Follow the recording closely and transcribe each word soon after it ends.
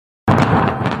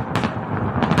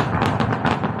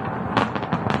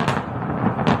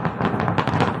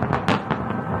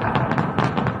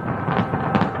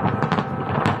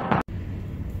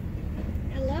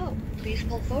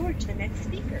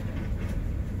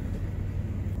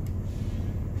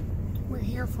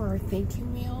here for our thank you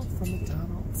meal from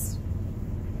McDonald's.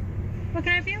 What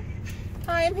can I have you?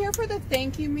 Hi, I'm here for the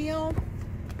thank you meal.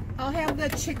 I'll have the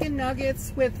chicken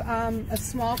nuggets with a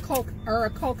small Coke, or a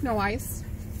Coke no ice.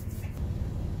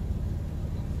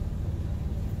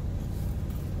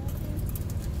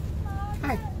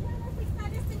 Hi.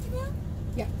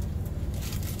 Yeah.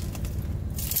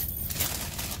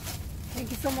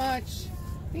 Thank you so much.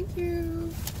 Thank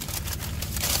you.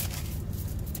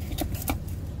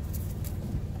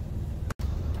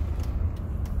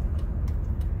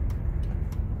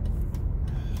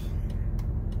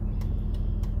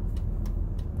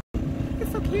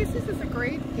 So Casey's is a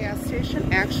great gas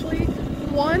station. Actually,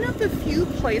 one of the few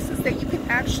places that you can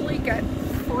actually get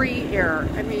free air.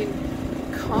 I mean,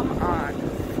 come on,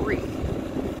 free.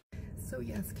 So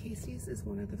yes, Casey's is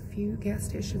one of the few gas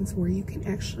stations where you can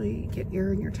actually get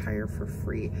air in your tire for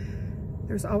free.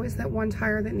 There's always that one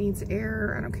tire that needs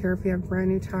air. I don't care if you have brand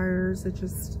new tires, it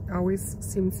just always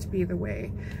seems to be the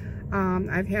way.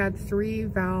 I've had 3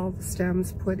 valve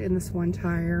stems put in this one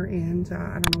tire, and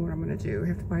I don't know what I'm gonna do. I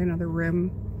have to buy another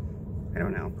rim. I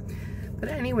don't know. But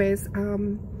anyways,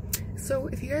 so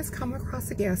if you guys come across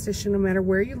a gas station, no matter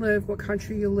where you live, what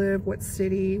country you live, what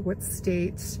city, what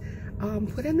state,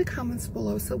 put in the comments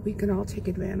below so we can all take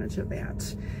advantage of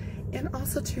that. And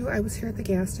also too, I was here at the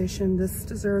gas station. This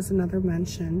deserves another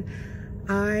mention.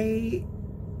 I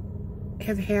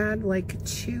have had like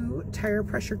 2 tire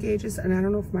pressure gauges, and I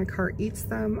don't know if my car eats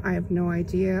them. I have no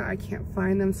idea. I can't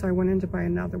find them, so I went in to buy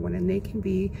another one, and they can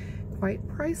be quite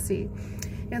pricey.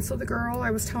 And so the girl,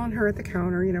 I was telling her at the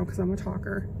counter, you know, because I'm a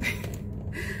talker.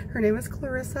 Her name is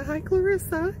Clarissa. Hi,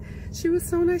 Clarissa. She was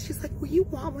so nice. She's like, will you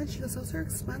want one? She goes, those are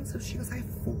expensive. She goes, I have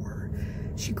 4.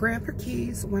 She grabbed her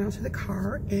keys, went out to the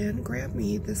car, and grabbed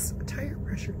me this tire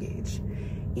pressure gauge.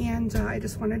 And I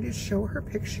just wanted to show her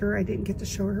picture. I didn't get to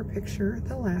show her picture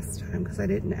the last time because I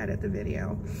didn't edit the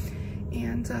video.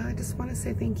 And I just want to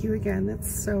say thank you again.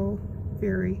 That's so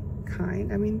very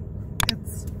kind. I mean,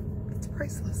 it's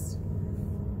priceless.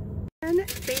 And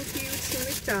thank you to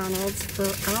McDonald's for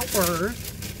our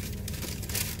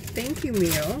thank you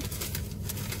meal.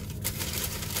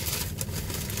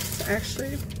 So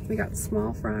actually, we got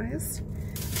small fries,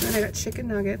 and then I got chicken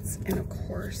nuggets, and of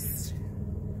course,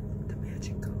 the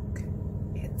magic Coke.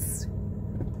 It's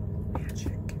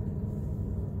magic.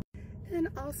 And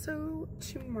also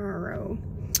tomorrow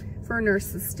for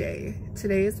Nurses Day.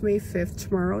 Today is May 5th,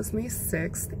 tomorrow is May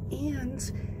 6th,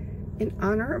 and in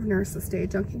honor of Nurses Day,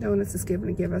 Dunkin' Donuts is going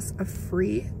to give us a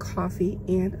free coffee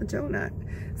and a donut.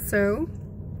 So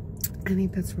I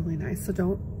think that's really nice. So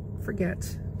don't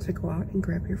forget to go out and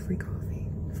grab your free coffee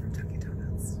from Dunkin'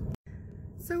 Donuts.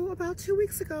 So about 2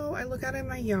 weeks ago, I look out in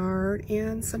my yard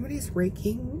and somebody's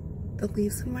raking the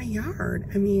leaves in my yard.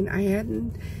 I mean, I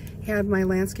hadn't had my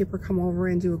landscaper come over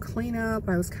and do a cleanup.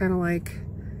 I was kind of like,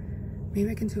 maybe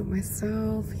I can do it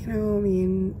myself. You know, I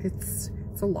mean, it's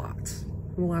a lot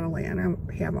of land.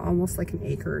 I have almost like an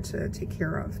acre to take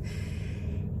care of.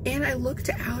 And I looked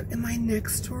out and my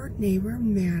next door neighbor,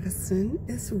 Madison,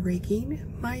 is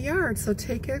raking my yard. So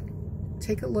take a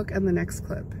look at the next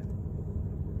clip.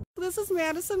 This is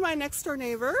Madison, my next door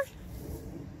neighbor.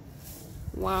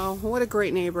 Wow, what a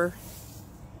great neighbor.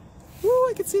 Woo,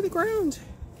 I can see the ground.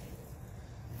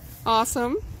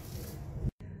 Awesome.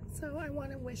 So I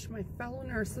want to wish my fellow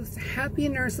nurses happy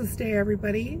Nurses Day,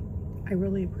 everybody. I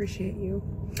really appreciate you.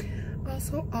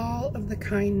 Also, all of the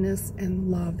kindness and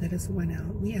love that has went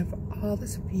out. We have all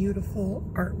this beautiful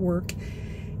artwork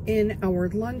in our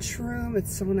lunchroom.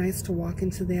 It's so nice to walk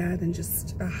into that and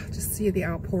just see the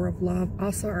outpour of love.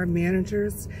 Also, our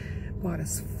managers bought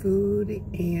us food,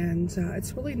 and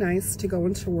it's really nice to go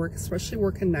into work, especially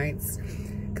working nights,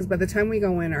 because by the time we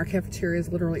go in, our cafeteria is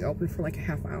literally open for like a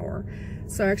half hour.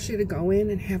 So actually to go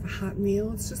in and have a hot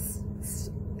meal, it's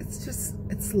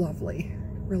lovely,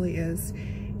 it really is.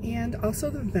 And also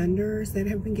the vendors that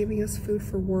have been giving us food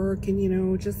for work, and you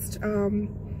know, just I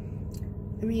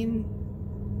mean,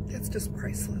 it's just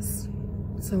priceless.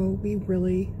 So we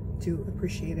really do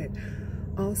appreciate it.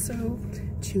 Also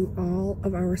to all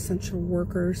of our essential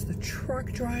workers, the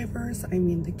truck drivers, I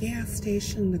mean the gas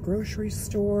station, the grocery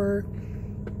store,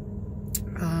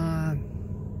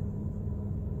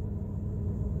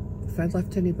 if I've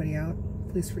left anybody out,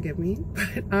 please forgive me,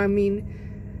 but I mean,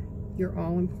 you're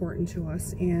all important to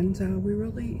us, and we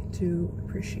really do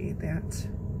appreciate that.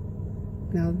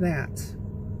 Now that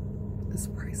is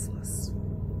priceless.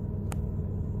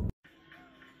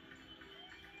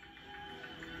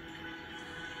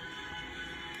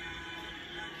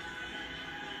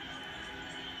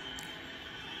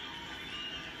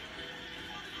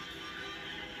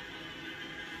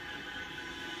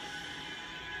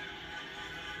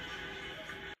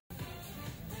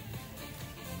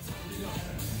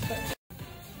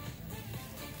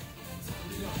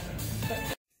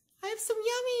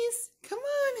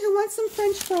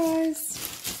 French fries.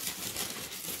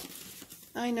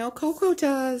 I know Coco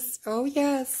does. Oh,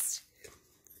 yes.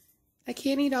 I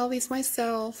can't eat all these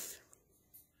myself.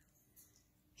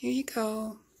 Here you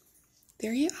go.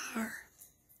 There you are.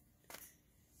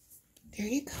 There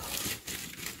you go.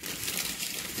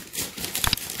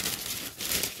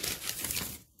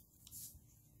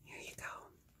 Here you go.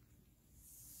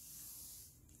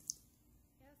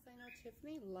 Yes, I know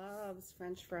Tiffany loves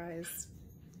French fries.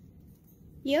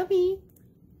 Yummy.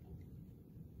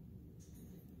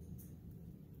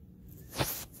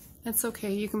 It's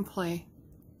okay, you can play.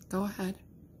 Go ahead.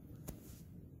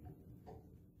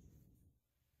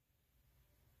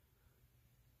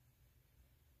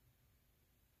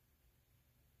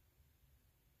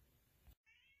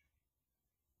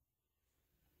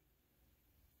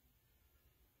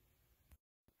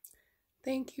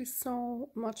 Thank you so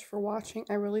much for watching.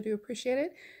 I really do appreciate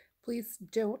it. Please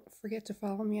don't forget to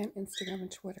follow me on Instagram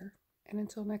and Twitter. And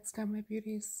until next time, my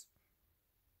beauties,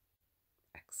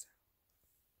 exit.